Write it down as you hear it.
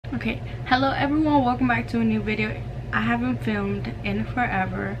Okay, hello everyone, welcome back to a new video. I haven't filmed in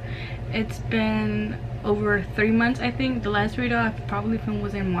forever. It's been over 3 months. I think the last video I probably filmed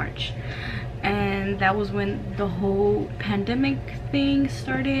was in March, and that was when the whole pandemic thing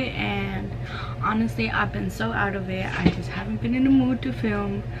started, and honestly I've been so out of it. I just haven't been in the mood to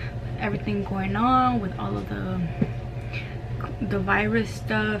film. Everything going on with all of the virus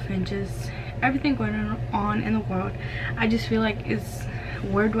stuff and just everything going on in the world, I just feel like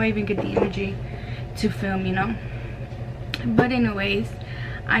where do I even get the energy to film, you know? But anyways,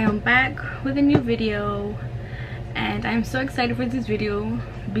 I am back with a new video, and I'm so excited for this video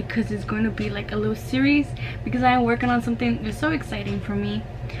because it's going to be like a little series, because I am working on something that's so exciting for me.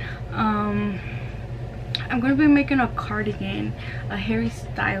 I'm going to be making a cardigan, a Harry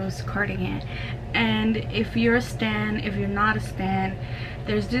Styles cardigan. And if you're a stan, if you're not a stan,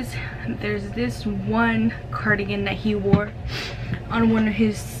 there's this one cardigan that he wore on one of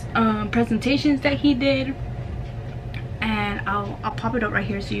his presentations that he did, and I'll pop it up right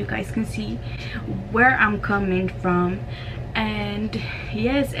here so you guys can see where I'm coming from. And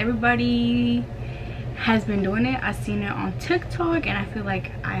yes, everybody has been doing it. I've seen it on TikTok, and I feel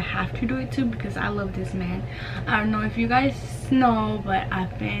like I have to do it too because I love this man. I don't know if you guys know, but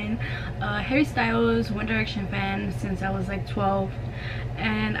I've been a Harry Styles One Direction fan since I was like 12,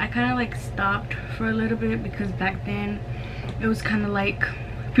 and I kind of like stopped for a little bit because back then it was kind of like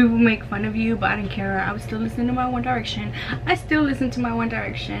people make fun of you, but I didn't care. I was still listening to my One Direction. I still listen to my One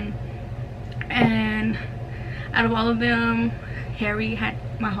Direction, and out of all of them, Harry had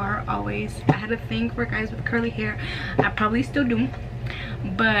my heart always. I had a thing for guys with curly hair. I probably still do,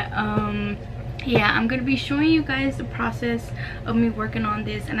 but yeah, I'm gonna be showing you guys the process of me working on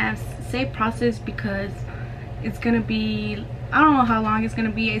this. And I say process because it's gonna be, I don't know how long it's gonna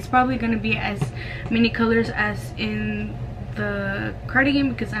be. It's probably gonna be as many colors as in the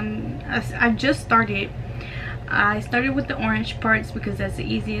cardigan, because I just started. I started with the orange parts because that's the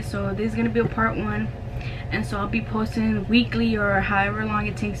easiest. So this is gonna be a part 1, and so I'll be posting weekly or however long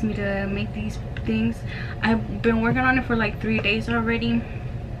it takes me to make these things. I've been working on it for like 3 days already.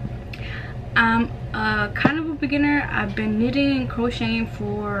 I'm kind of a beginner. I've been knitting and crocheting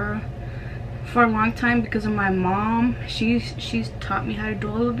for a long time because of my mom. She's taught me how to do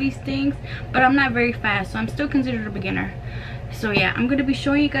all of these things, but I'm not very fast, so I'm still considered a beginner. So yeah, I'm going to be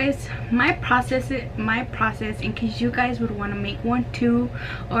showing you guys my process in case you guys would want to make one too,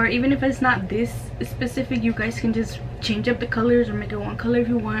 or even if it's not this specific, you guys can just change up the colors or make it one color if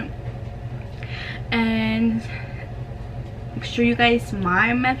you want, and show you guys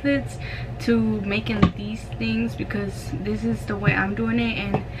my methods to making these things, because this is the way I'm doing it,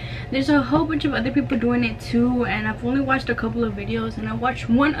 and there's a whole bunch of other people doing it too. And I've only watched a couple of videos, and I watched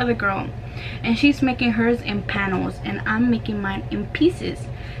one other girl and she's making hers in panels and I'm making mine in pieces.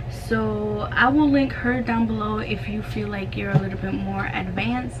 So I will link her down below if you feel like you're a little bit more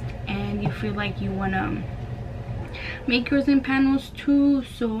advanced and you feel like you want to make yours in panels too.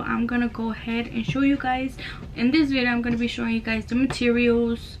 So I'm gonna go ahead and show you guys in this video. I'm gonna be showing you guys the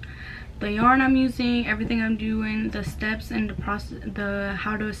materials, the yarn I'm using, everything I'm doing, the steps and the process,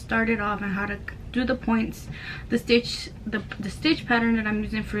 how to start it off and how to do the points, the stitch pattern that I'm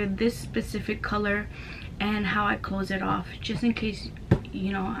using for this specific color, and how I close it off, just in case,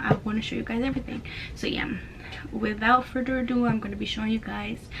 you know, I want to show you guys everything. So yeah, without further ado, I'm going to be showing you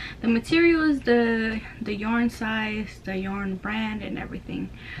guys the materials, the yarn size, the yarn brand, and everything.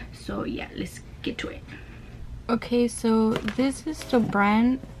 So yeah, let's get to it. Okay, so this is the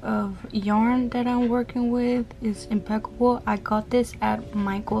brand of yarn that I'm working with. It's Impeccable. I got this at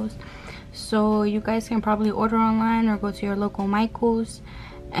Michael's, so you guys can probably order online or go to your local Michael's.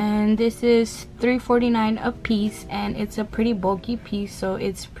 And this is $3.49 a piece, and it's a pretty bulky piece, so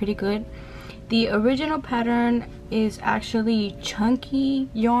it's pretty good. The original pattern is actually chunky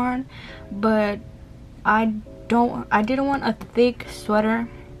yarn, but I didn't want a thick sweater,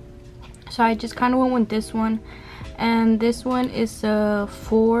 so I just kind of went with this one. And this one is a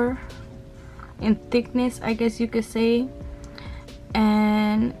 4 in thickness, I guess you could say.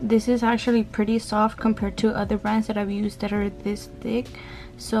 And this is actually pretty soft compared to other brands that I've used that are this thick.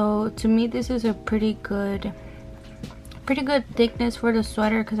 So to me, this is a pretty good thickness for the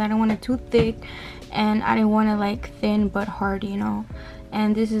sweater, because I don't want it too thick and I didn't want it like thin but hard, you know.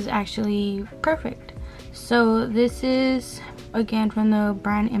 And this is actually perfect. So this is again from the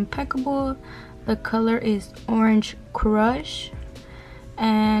brand Impeccable. The color is Orange Crush,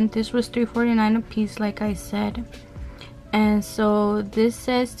 and this was $3.49 a piece, like I said. And so this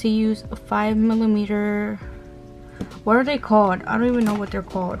says to use a 5mm, what are they called? I don't even know what they're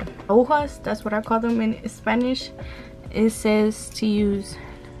called. Hojas, that's what I call them in Spanish. It says to use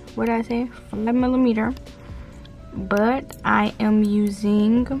what did I say, 5mm, but I am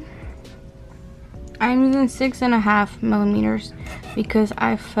using 6.5mm because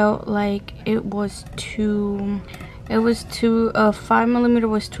I felt like it was too 5mm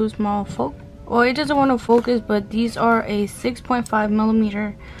was too small. Well, it doesn't want to focus, but these are a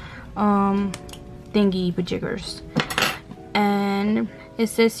 6.5mm thingy bajiggers, and it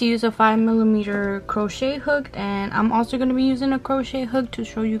says to use a 5mm crochet hook, and I'm also going to be using a crochet hook to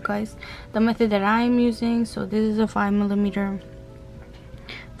show you guys the method that I am using. So this is a 5mm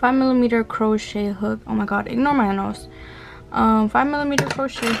crochet hook. Oh my god, ignore my nose. 5mm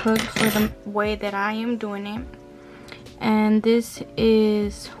crochet hook for the way that I am doing it, and this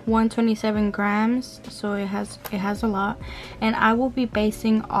is 127 grams, so it has a lot, and I will be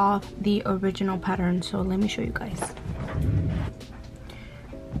basing off the original pattern. So let me show you guys.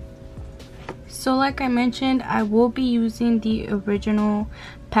 So like I mentioned, I will be using the original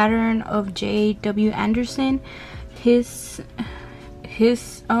pattern of J.W. Anderson. His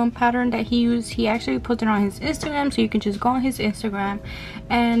pattern that he used, he actually put it on his Instagram, so you can just go on his Instagram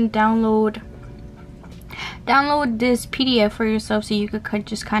and download this PDF for yourself, so you could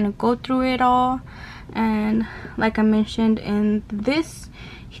just kind of go through it all. And like I mentioned, in this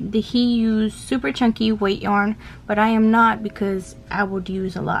he used super chunky weight yarn, but I am not, because I would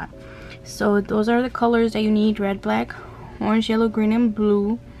use a lot. So those are the colors that you need: red, black, orange, yellow, green, and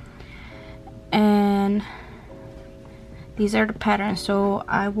blue. And these are the patterns. So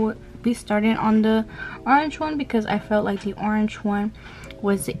I would be starting on the orange one because I felt like the orange one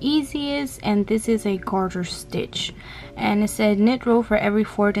was the easiest, and this is a garter stitch, and it said knit row for every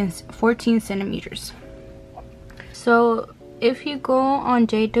 14 centimeters. So if you go on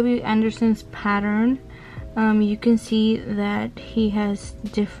J.W. Anderson's pattern, you can see that he has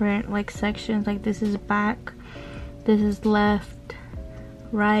different like sections. Like this is back, this is left,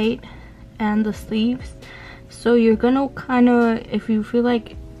 right, and the sleeves. So you're gonna kind of, if you feel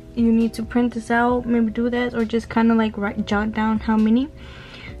like you need to print this out, maybe do that, or just kind of like jot down how many.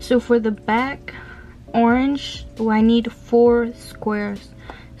 So for the back orange, I need 4 squares.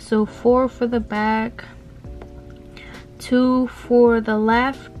 So 4 for the back, 2 for the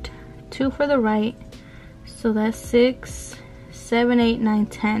left, 2 for the right. So that's 6, 7, 8, 9,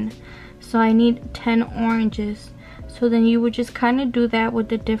 10. So I need 10 oranges. So then you would just kind of do that with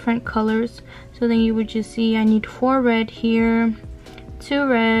the different colors. So then you would just see I need 4 red here, 2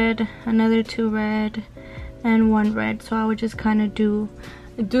 red, another 2 red, and 1 red. So I would just kind of do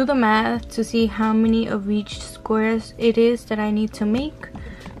the math to see how many of each squares it is that I need to make.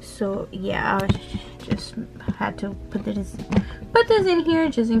 So yeah, I just had to put this in here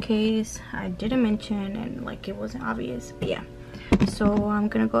just in case I didn't mention and like it wasn't obvious. But yeah, so I'm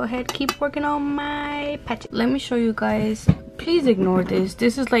gonna go ahead, keep working on my patch. Let me show you guys. Please ignore this.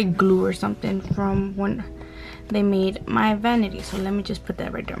 This is like glue or something from when they made my vanity. So let me just put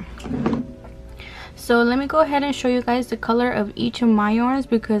that right there. So let me go ahead and show you guys the color of each of my yarns,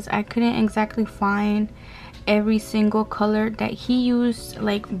 because I couldn't exactly find every single color that he used.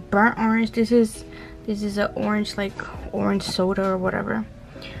 Like burnt orange, this is an orange, like orange soda or whatever,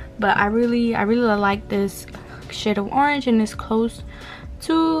 but I really like this shade of orange, and it's close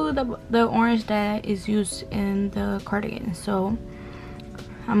to the orange that is used in the cardigan. So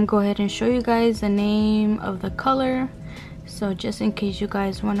I'm gonna go ahead and show you guys the name of the color, so just in case you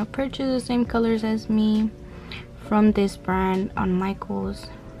guys want to purchase the same colors as me from this brand on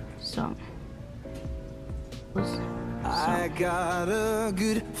Michaels. So I got a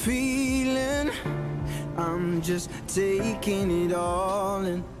good feeling, I'm just taking it all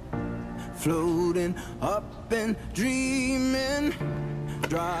in, floating up and dreaming,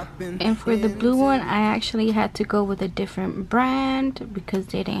 dropping. And for the blue one, I actually had to go with a different brand because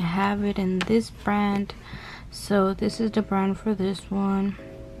they didn't have it in this brand. So this is the brand for this one,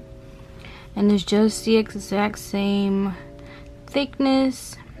 and it's just the exact same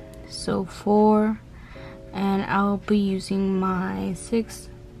thickness, so 4. And I'll be using my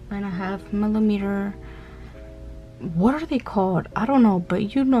 6.5mm. What are they called? I don't know,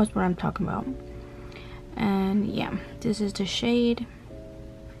 but you know what I'm talking about. And yeah, this is the shade.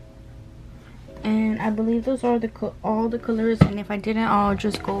 And I believe those are all the colors. And if I didn't, I'll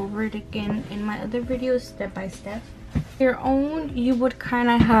just go over it again in my other videos step by step. Your own, you would kind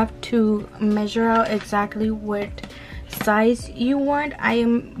of have to measure out exactly what size you want. I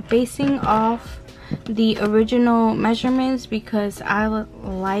am basing off the original measurements because I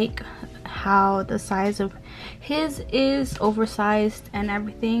like how the size of his is oversized and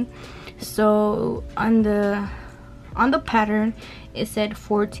everything. So on the on the pattern it said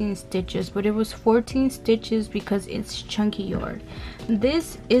 14 stitches, but it was 14 stitches because it's chunky yard.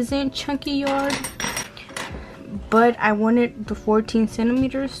 This isn't chunky yard, but I wanted the 14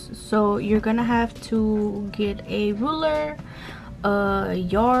 centimeters, so you're gonna have to get a ruler, a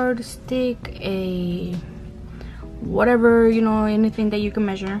yard stick, a whatever, you know, anything that you can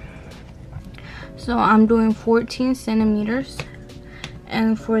measure. So I'm doing 14 centimeters,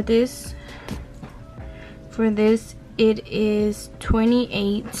 and for this it is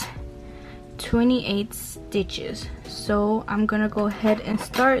 28 stitches. So I'm gonna go ahead and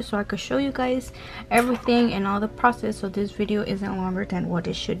start so I can show you guys everything and all the process, so this video isn't longer than what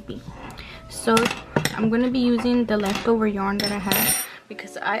it should be. So I'm gonna be using the leftover yarn that I have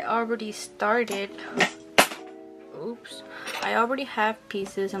because I already started. Oops, I already have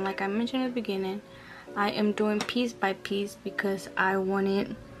pieces, and like I mentioned at the beginning, I am doing piece by piece because I want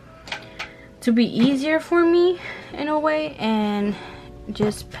it to be easier for me in a way, and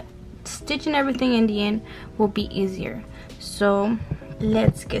just stitching everything in the end will be easier. So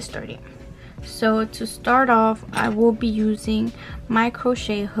let's get started. So to start off, I will be using my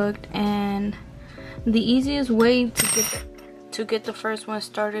crochet hook, and the easiest way to get the first one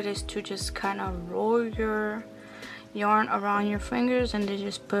started is to just kind of roll your yarn around your fingers and then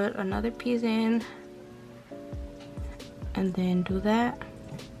just put another piece in, and then do that.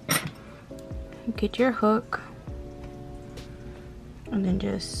 Get your hook and then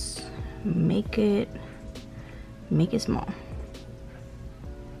just make it small.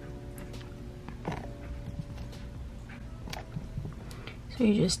 So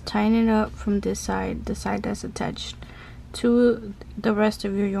you just tighten it up from this side, the side that's attached to the rest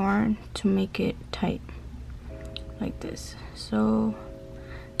of your yarn, to make it tight like this. So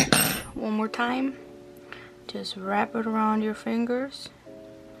one more time, just wrap it around your fingers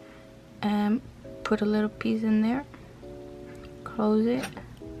and put a little piece in there, close it,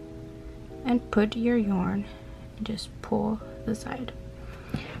 and put your yarn and just pull the side.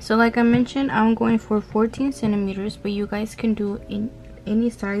 So like I mentioned, I'm going for 14 centimeters, but you guys can do in any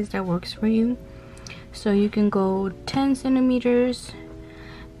size that works for you. So you can go 10 centimeters,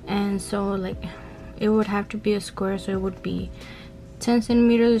 and so like it would have to be a square, so it would be 10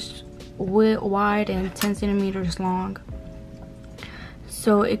 centimeters wide and 10 centimeters long.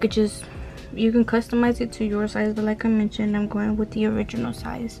 So it could just, you can customize it to your size, but like I mentioned, I'm going with the original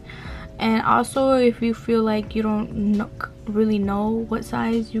size. And also, if you feel like you don't really know what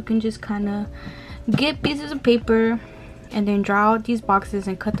size, you can just kind of get pieces of paper and then draw out these boxes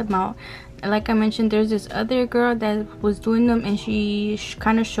and cut them out. And like I mentioned, there's this other girl that was doing them, and she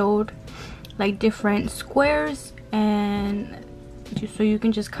kind of showed like different squares, and so you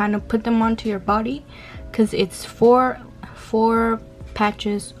can just kind of put them onto your body, because it's four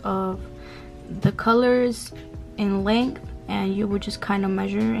patches of the colors in length, and you would just kind of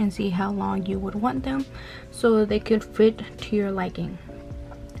measure and see how long you would want them so they could fit to your liking.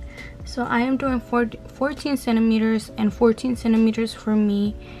 So I am doing 14 centimeters, and 14 centimeters for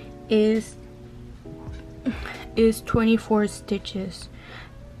me is 24 stitches.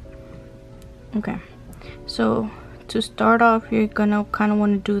 Okay, so to start off, you're gonna kind of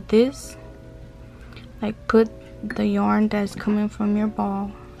want to do this, like put the yarn that's coming from your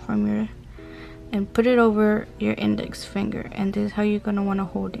ball, and put it over your index finger, and this is how you're gonna want to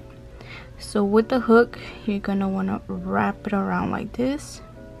hold it. So with the hook, you're gonna want to wrap it around like this,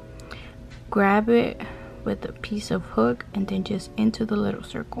 grab it with a piece of hook, and then just into the little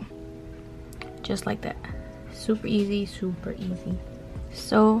circle, just like that. Super easy, super easy.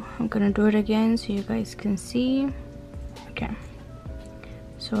 So I'm gonna do it again so you guys can see. Okay,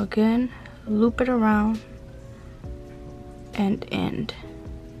 so again, loop it around and end,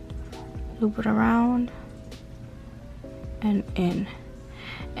 loop it around and in.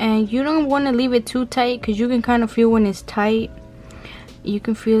 And you don't want to leave it too tight, because you can kind of feel when it's tight. You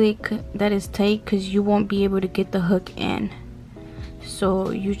can feel it that it's tight because you won't be able to get the hook in.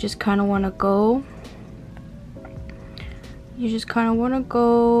 So you just kind of want to go,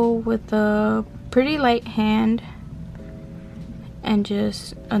 with a pretty light hand, and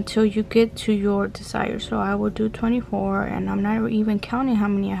just until you get to your desire. So I will do 24, and I'm not even counting how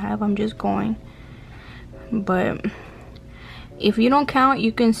many I have, I'm just going. But if you don't count,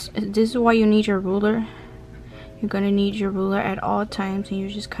 you can, this is why you need your ruler. You're gonna need your ruler at all times, and you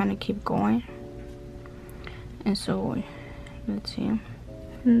just kind of keep going. And so let's see,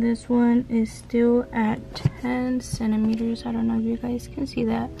 and this one is still at 10 centimeters. I don't know if you guys can see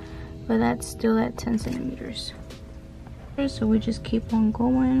that, but that's still at 10 centimeters. So we just keep on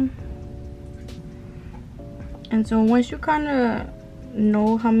going. And so once you kind of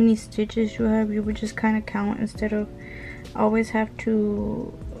know how many stitches you have, you would just kind of count instead of always have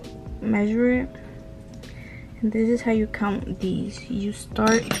to measure it. And this is how you count these. You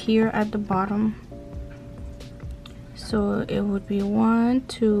start here at the bottom, so it would be 1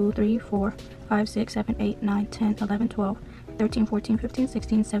 2 3 4 5 6 7 8 9 10 11 12 13 14 15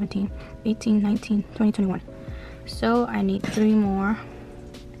 16 17 18 19 20 21. So I need 3 more.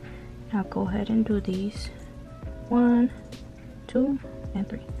 Now go ahead and do these. 1 2 and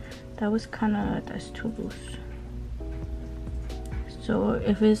 3. That's too loose. So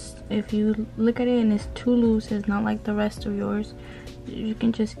if you look at it and it's too loose, it's not like the rest of yours, you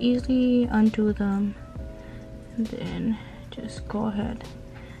can just easily undo them and then just go ahead.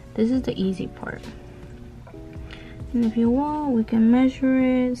 This is the easy part. And if you want, we can measure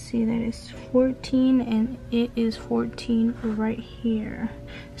it, see that it's 14, and it is 14 right here.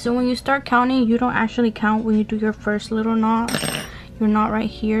 So when you start counting, you don't actually count when you do your first little knot. Your knot right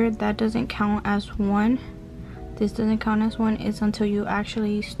here, that doesn't count as one. This doesn't count as one. It's until you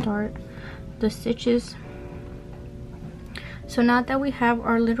actually start the stitches. So now that we have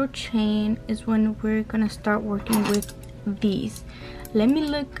our little chain is when we're gonna start working with these. Let me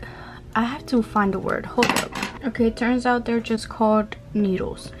look. I have to find a word. Hold up. Okay, it turns out they're just called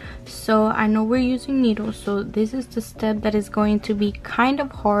needles. So I know we're using needles, so this is the step that is going to be kind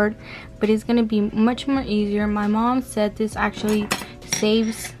of hard, but it's going to be much more easier. My mom said this actually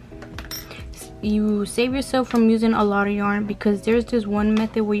you save yourself from using a lot of yarn, because there's this one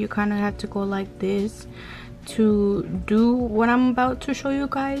method where you kind of have to go like this to do what I'm about to show you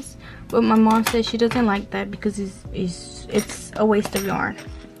guys, but my mom said she doesn't like that because it's a waste of yarn.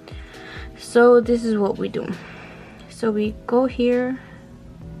 So this is what we do. So we go here,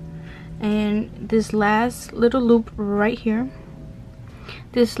 and this last little loop right here,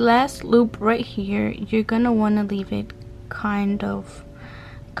 you're gonna want to leave it kind of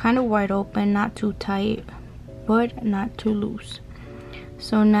wide open, not too tight but not too loose.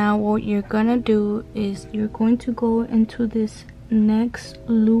 So now what you're gonna do is you're going to go into this next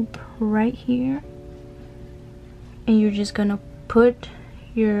loop right here, and you're just gonna put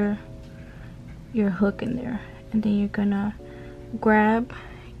your hook in there, and then you're gonna grab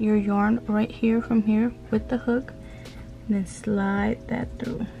your yarn right here from here with the hook, and then slide that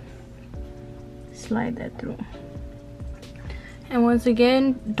through. And once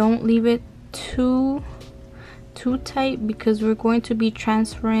again, don't leave it too tight, because we're going to be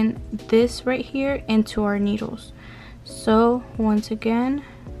transferring this right here into our needles. So once again,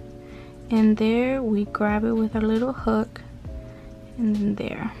 in there we grab it with our little hook, and then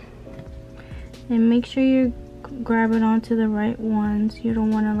there. And make sure you grab it onto the right ones. You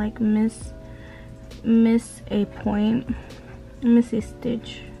don't want to like miss a point, miss a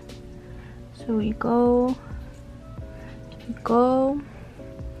stitch. So you go, you grab,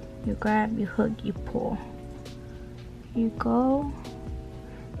 you hook, you pull. You go,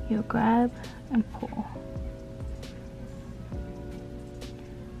 you grab and pull.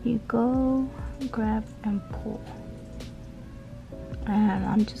 You go, grab and pull. And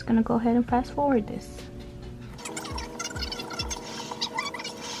I'm just gonna go ahead and fast forward this.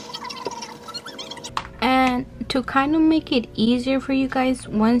 And to kind of make it easier for you guys,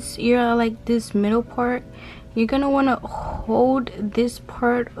 once you're at like this middle part, you're gonna want to hold this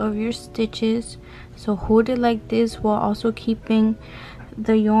part of your stitches. So hold it like this while also keeping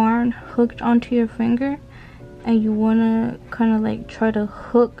the yarn hooked onto your finger, and you want to kind of like try to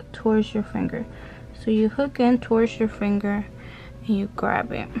hook towards your finger. So you hook in towards your finger, and you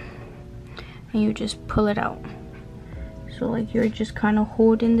grab it, and you just pull it out. So like you're just kind of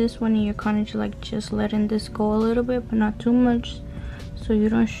holding this one, and you're kind of just letting this go a little bit, but not too much, so you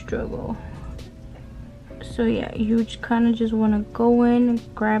don't struggle. So yeah, you kind of just want to go in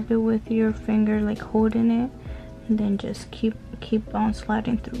and grab it with your finger, like holding it, and then just keep on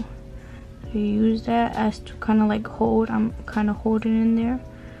sliding through. So you use that as to kind of like hold. I'm kind of holding in there,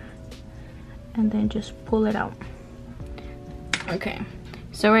 and then just pull it out. Okay,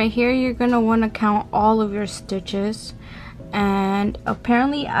 so right here you're gonna want to count all of your stitches, and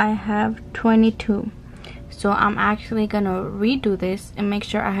apparently I have 22. So I'm actually gonna redo this and make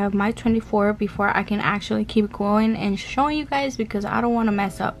sure I have my 24 before I can actually keep going and showing you guys, because I don't want to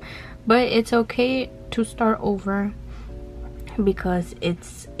mess up. But it's okay to start over, because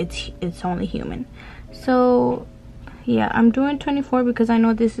it's only human. So yeah, I'm doing 24 because I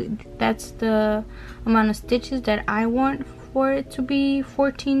know that's the amount of stitches that I want for it to be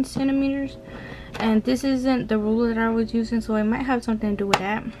 14 centimeters, and this isn't the rule that I was using, so it might have something to do with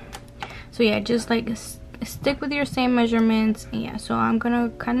that. So yeah, just like stick with your same measurements. Yeah, so I'm gonna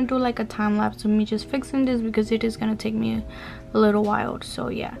kind of do like a time lapse of me just fixing this because it is gonna take me a little while. So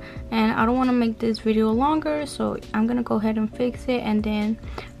yeah, and I don't want to make this video longer, so I'm gonna go ahead and fix it and then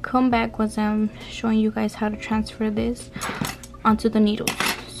come back once I'm showing you guys how to transfer this onto the needles.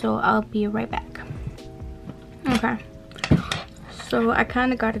 So I'll be right back. Okay, so I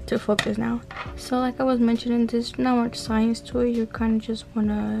kind of got it to focus now. So like I was mentioning, there's not much science to it. You kind of just want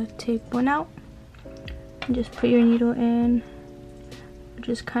to take one out and just put your needle in,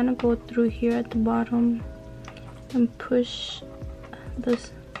 just kind of go through here at the bottom and push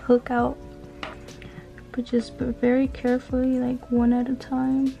this hook out, but just very carefully, like one at a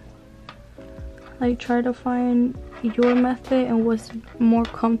time. Like try to find your method and what's more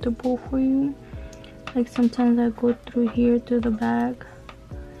comfortable for you. Like sometimes I go through here through the back,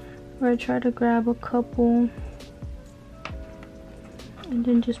 or I try to grab a couple and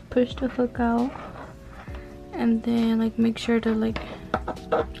then just push the hook out, and then like make sure to like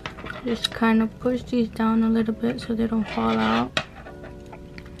just kind of push these down a little bit so they don't fall out.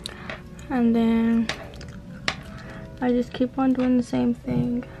 And then I just keep on doing the same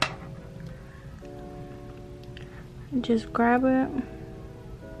thing. Just grab it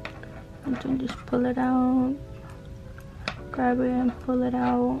and then just pull it out. Grab it and pull it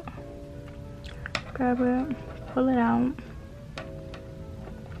out. Grab it, pull it out.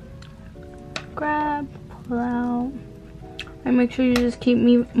 Grab, pull out. And make sure you just keep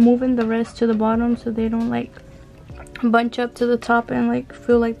moving the rest to the bottom so they don't like bunch up to the top and like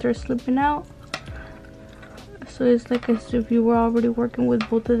feel like they're slipping out. So it's like as if you were already working with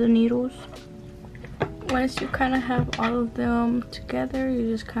both of the needles. Once you kind of have all of them together, you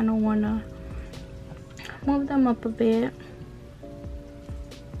just kind of want to move them up a bit.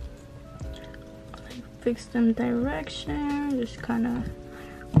 Like fix them direction. Just kind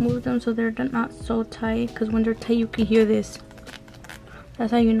of move them so they're not so tight, because when they're tight you can hear this.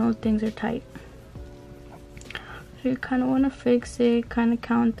 That's how you know things are tight. So you kind of want to fix it, kind of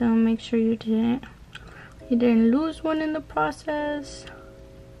count them, make sure you didn't lose one in the process.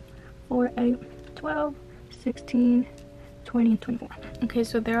 4, 8, 12, 16, 20, and 24. Okay,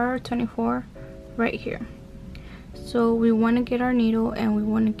 so there are 24 right here. So we want to get our needle and we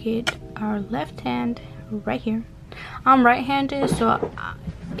want to get our left hand right here. I'm right-handed, so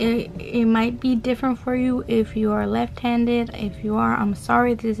it might be different for you if you are left-handed. If you are, I'm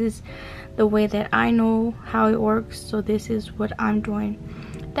sorry, this is the way that I know how it works, so this is what I'm doing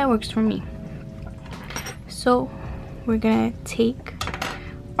that works for me. So we're gonna take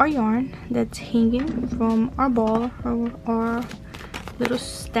our yarn that's hanging from our ball or our little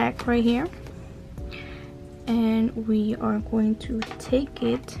stack right here, and we are going to take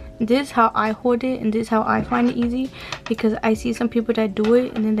it. This is how I hold it, and this is how I find it easy, because I see some people that do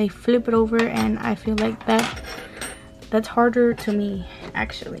it and then they flip it over, and I feel like that's harder to me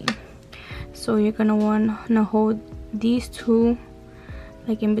actually. So you're gonna want to hold these two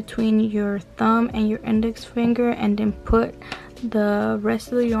like in between your thumb and your index finger, and then put the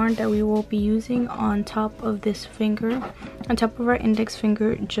rest of the yarn that we will be using on top of this finger, on top of our index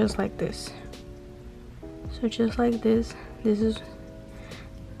finger, just like this. So just like this. This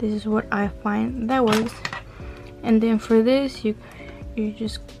is what I find that works. And then for this, you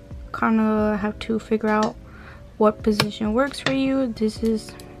just kind of have to figure out what position works for you. This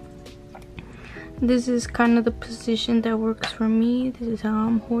is kind of the position that works for me. This is how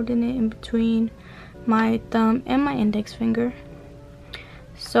I'm holding it in between my thumb and my index finger.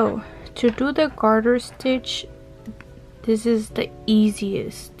 So to do the garter stitch, this is the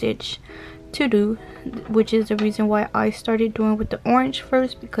easiest stitch to do, which is the reason why I started doing with the orange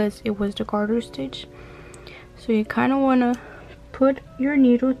first, because it was the garter stitch. So you kind of want to put your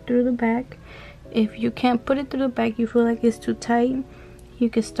needle through the back. If you can't put it through the back, you feel like it's too tight, you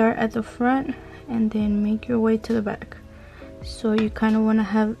can start at the front and then make your way to the back. So you kind of want to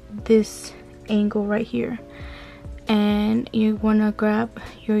have this angle right here, and you want to grab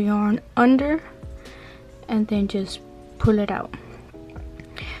your yarn under and then just pull it out.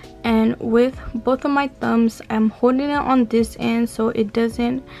 And with both of my thumbs, I'm holding it on this end so it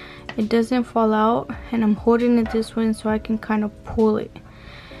doesn't fall out, and I'm holding it this way so I can kind of pull it.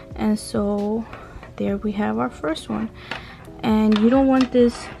 And so there we have our first one. And you don't want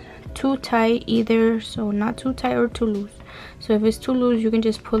this too tight either, so not too tight or too loose. So if it's too loose, you can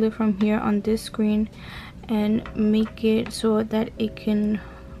just pull it from here on this screen and make it so that it can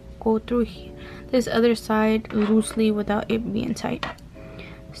go through this other side loosely without it being tight.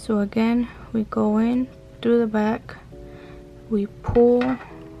 So again, we go in through the back, we pull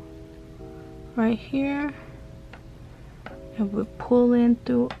right here, and we pull in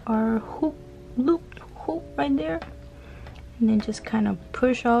through our hook nipple right there, and then just kind of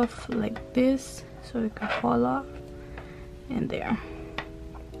push off like this so it can fall off, and there.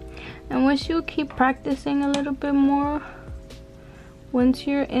 And once you keep practicing a little bit more, once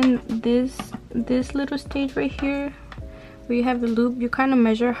you're in this little stage right here where you have the loop, you kind of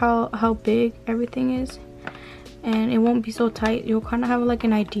measure how big everything is, and it won't be so tight. You'll kind of have like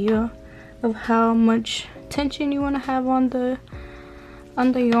an idea of how much tension you want to have on the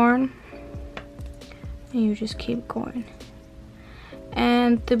yarn, and you just keep going.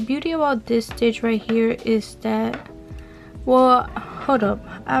 And the beauty about this stitch right here is that, well, hold up,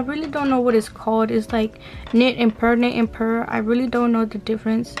 I really don't know what it's called. It's like knit and purl. I really don't know the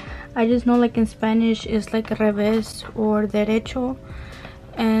difference. I just know like in Spanish it's like revés or derecho.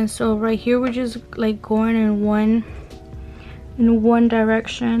 And so right here we're just like going in one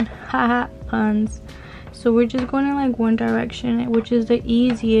direction. Haha, puns. So we're just going in like one direction, which is the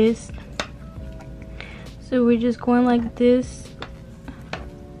easiest. So we're just going like this.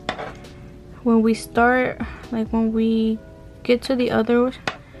 When we start, like when we get to the other,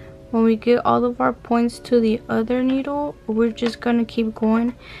 when we get all of our points to the other needle, we're just gonna keep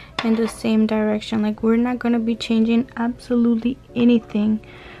going in the same direction. Like we're not gonna be changing absolutely anything,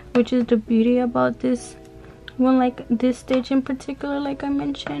 which is the beauty about this one, like this stitch in particular, like I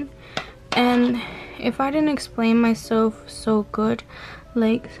mentioned. And if I didn't explain myself so good,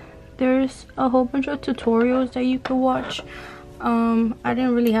 like there's a whole bunch of tutorials that you could watch. I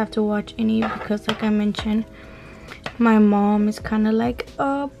didn't really have to watch any because, like I mentioned, my mom is kind of like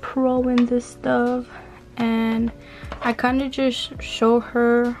a pro in this stuff, and I kind of just show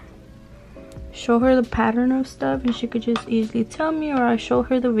her the pattern of stuff, and she could just easily tell me, or I show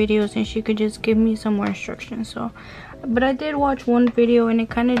her the videos and she could just give me some more instructions. So, but I did watch one video, and it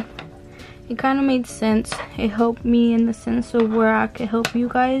kind of made sense. It helped me in the sense of where I could help you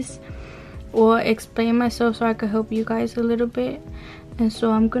guys, or explain myself so I could help you guys a little bit. And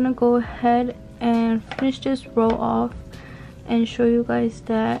so I'm gonna go ahead and finish this row off and show you guys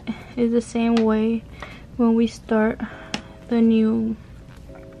that is the same way when we start the new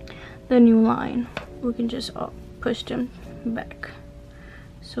line. We can just push them back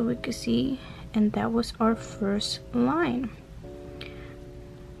so we can see, and that was our first line.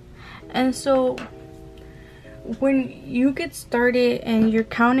 And so when you get started and you're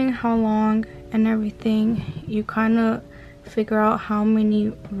counting how long and everything, you kind of figure out how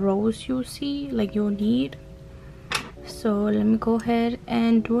many rows you'll see, like you'll need. So let me go ahead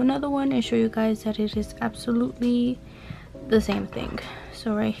and do another one and show you guys that it is absolutely the same thing.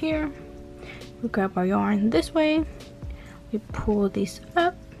 So right here, we grab our yarn this way, we pull these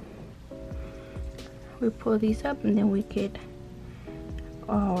up, and then we get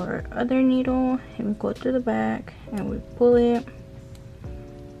our other needle and we go to the back and we pull it,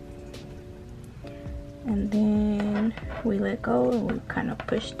 and then we let go and we kind of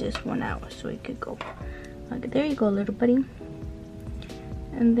push this one out so it could go. Okay, there you go, little buddy.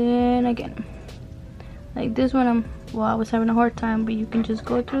 And then again, like this one, I was having a hard time, but you can just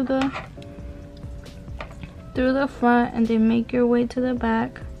go through the front and then make your way to the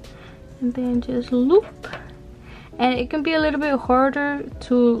back and then just loop. And it can be a little bit harder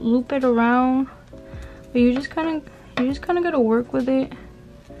to loop it around, but you just kind of gotta work with it.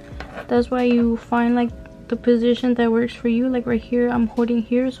 That's why you find like the position that works for you. Like right here, I'm holding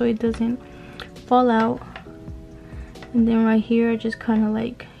here so it doesn't fall out, and then right here I just kind of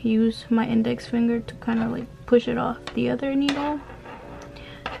like use my index finger to kind of like push it off the other needle.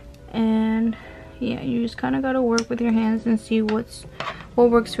 And yeah, you just kind of gotta work with your hands and see what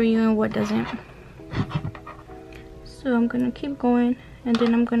works for you and what doesn't. So I'm gonna keep going, and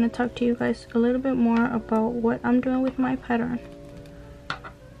then I'm gonna talk to you guys a little bit more about what I'm doing with my pattern.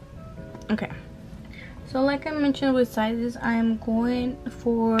 Okay, so like I mentioned with sizes, I am going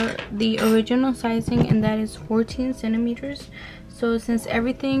for the original sizing, and that is 14 centimeters. So since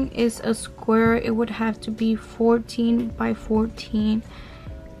everything is a square, it would have to be 14 by 14.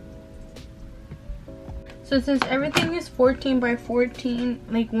 So since everything is 14 by 14,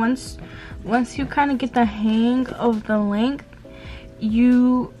 like once you kind of get the hang of the length,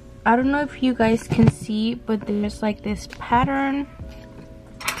 I don't know if you guys can see, but there's like this pattern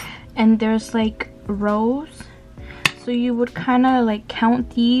and there's like rows. So you would kind of like count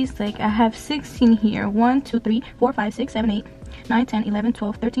these. Like I have 16 here. 1, 2, 3, 4, 5, 6, 7, 8, 9, 10, 11,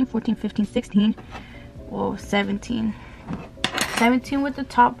 12, 13, 14, 15, 16. Whoa, 17 with the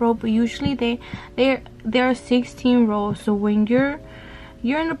top row, but usually there are 16 rows. So when you're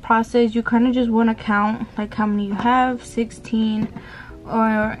in the process, you kind of just want to count like how many you have, 16.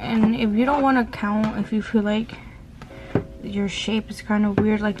 And if you don't want to count, if you feel like your shape is kind of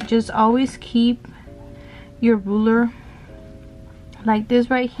weird, like just always keep your ruler. Like this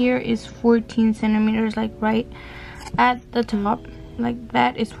right here is 14 centimeters, like right at the top. Like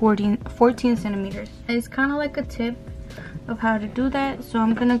that is 14 centimeters. It's kind of like a tip of how to do that. So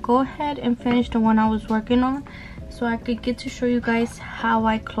I'm gonna go ahead and finish the one I was working on so I could get to show you guys how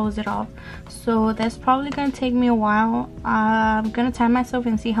I close it off. So that's probably gonna take me a while. I'm gonna time myself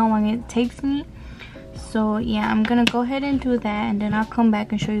and see how long it takes me. So yeah, I'm gonna go ahead and do that, and then I'll come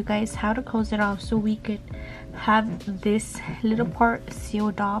back and show you guys how to close it off so we could have this little part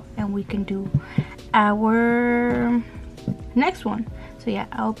sealed off and we can do our next one. So yeah,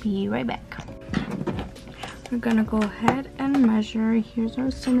 I'll be right back. We're gonna go ahead and measure. Here's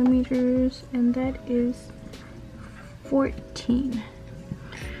our centimeters, and that is 14.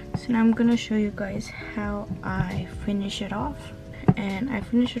 So now I'm gonna show you guys how I finish it off. And I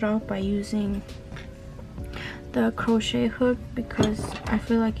finish it off by using the crochet hook because I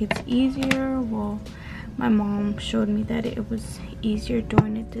feel like it's easier. Well, my mom showed me that it was easier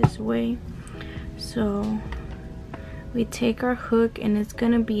doing it this way. So we take our hook, and it's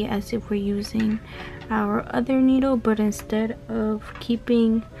gonna be as if we're using our other needle, but instead of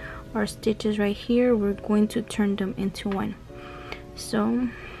keeping our stitches right here, we're going to turn them into one. So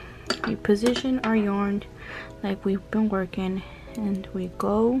we position our yarn like we've been working, and we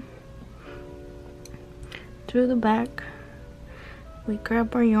go through the back. We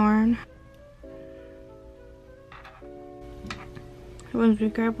grab our yarn. Once we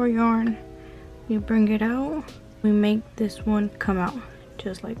grab our yarn, we bring it out. We make this one come out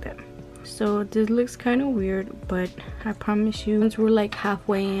just like that. So this looks kind of weird, but I promise you, once we're like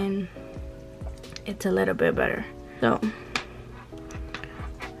halfway in, it's a little bit better. So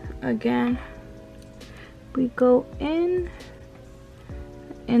again, we go in,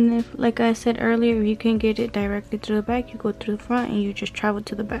 and if, like I said earlier, if you can get it directly to the back, you go through the front and you just travel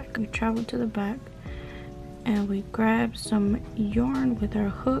to the back. We travel to the back and we grab some yarn with our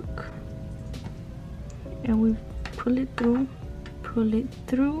hook, and we pull it through,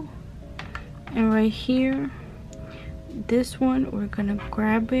 and right here, this one, we're gonna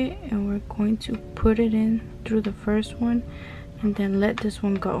grab it and we're going to put it in through the first one and then let this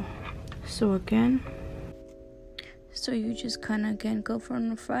one go. So again, so you just kind of again go from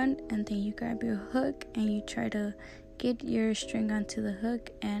the front, and then you grab your hook and you try to get your string onto the hook.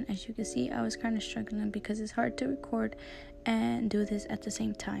 And as you can see, I was kind of struggling because it's hard to record and do this at the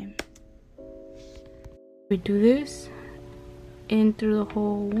same time. We do this in through the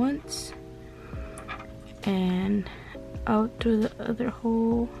hole once and out through the other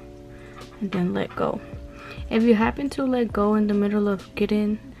hole, and then let go. If you happen to let go in the middle of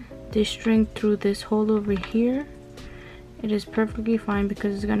getting this string through this hole over here, it is perfectly fine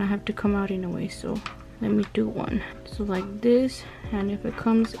because it's gonna have to come out anyway. So let me do one. So like this, and if it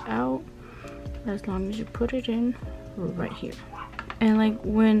comes out, as long as you put it in right here. And like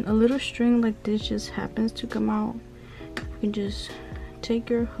when a little string like this just happens to come out, you can just take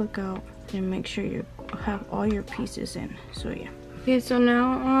your hook out and make sure you have all your pieces in. So yeah. Okay, so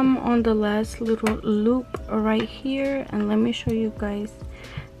now I'm on the last little loop right here, and let me show you guys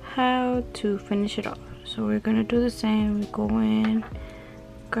how to finish it off. So we're gonna do the same. We go in,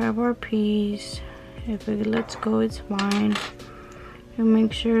 grab our piece. If it lets go, it's fine. And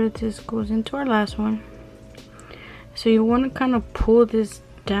make sure this goes into our last one. So you want to kind of pull this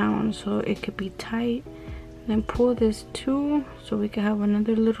down so it could be tight. Then pull this too so we can have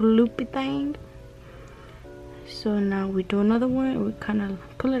another little loopy thing. So now we do another one. We kind of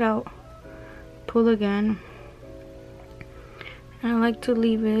pull it out, pull again. And I like to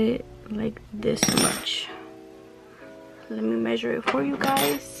leave it like this much. Let me measure it for you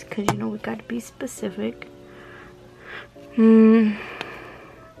guys, because you know we got to be specific. This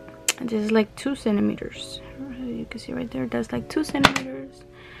is like 2 centimeters. You can see right there, that's like 2 centimeters.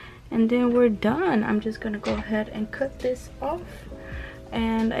 And then we're done. I'm just gonna go ahead and cut this off,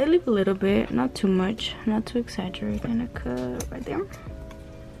 and I leave a little bit, not too much, not to exaggerate. And I cut right there,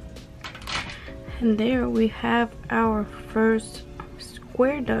 and there we have our first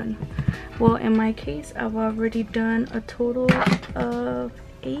square done. Well, in my case, I've already done a total of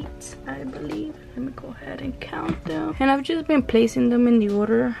 8, I believe. Let me go ahead and count them, and I've just been placing them in the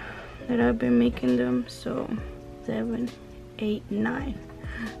order that I've been making them. So 7, 8, 9.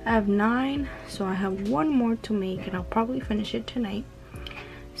 I have 9, so I have 1 more to make, and I'll probably finish it tonight.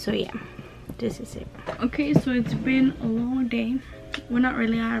 So yeah, this is it. Okay, so it's been a long day. Well, not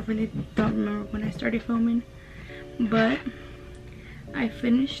really. I really don't remember when I started filming, but I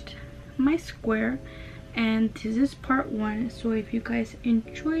finished my square, and this is part 1. So if you guys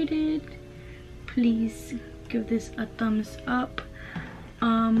enjoyed it, please give this a thumbs up.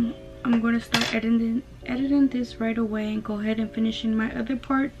 I'm going to start editing this right away and go ahead and finishing my other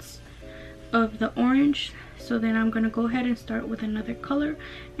parts of the orange. So then I'm going to go ahead and start with another color,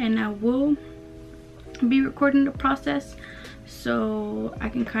 and I will be recording the process so I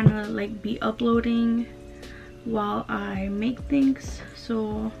can kind of like be uploading while I make things.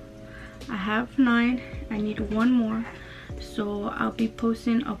 So I have 9, I need 1 more, so I'll be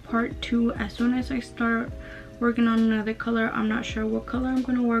posting a part 2 as soon as I start working on another color. I'm not sure what color I'm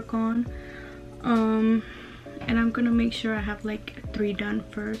going to work on, and I'm going to make sure I have like 3 done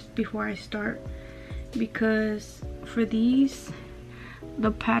first before I start, because for these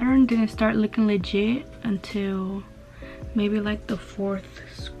the pattern didn't start looking legit until maybe like the 4th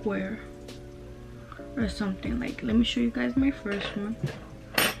square or something. Like, let me show you guys my first one,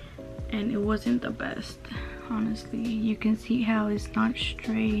 and it wasn't the best, honestly. You can see how it's not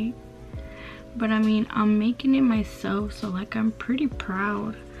straight, but I mean, I'm making it myself, so like I'm pretty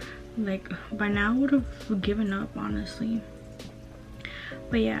proud. Like by now I would have given up, honestly.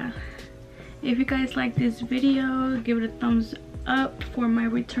 But yeah, if you guys like this video, give it a thumbs up for my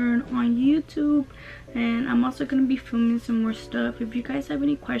return on YouTube, and I'm also going to be filming some more stuff. If you guys have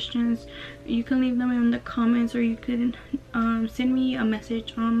any questions, you can leave them in the comments, or you can send me a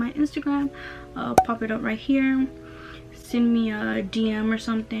message on my Instagram. I'll pop it up right here. Send me a DM or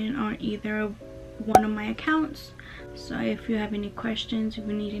something on either one of my accounts. So if you have any questions, if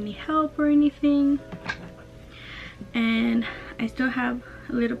you need any help or anything. And I still have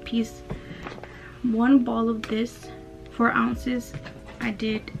a little piece, 1 ball of this, 4 ounces. I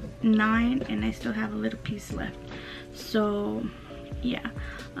did 9 and I still have a little piece left. So yeah,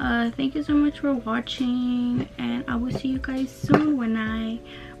 thank you so much for watching, and I will see you guys soon when I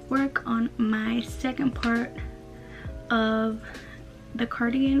work on my second part of the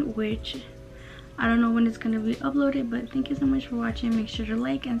cardigan, which I don't know when it's going to be uploaded. But thank you so much for watching. Make sure to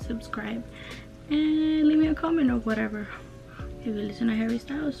like and subscribe, and leave me a comment or whatever. If you listen to Harry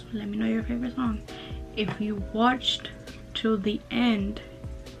Styles, let me know your favorite song. If you watched till the end,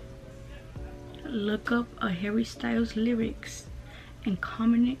 look up a Harry Styles lyrics and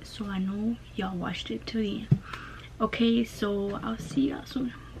comment it so I know y'all watched it till the end. Okay, so I'll see y'all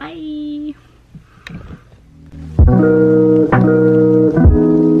soon. Bye.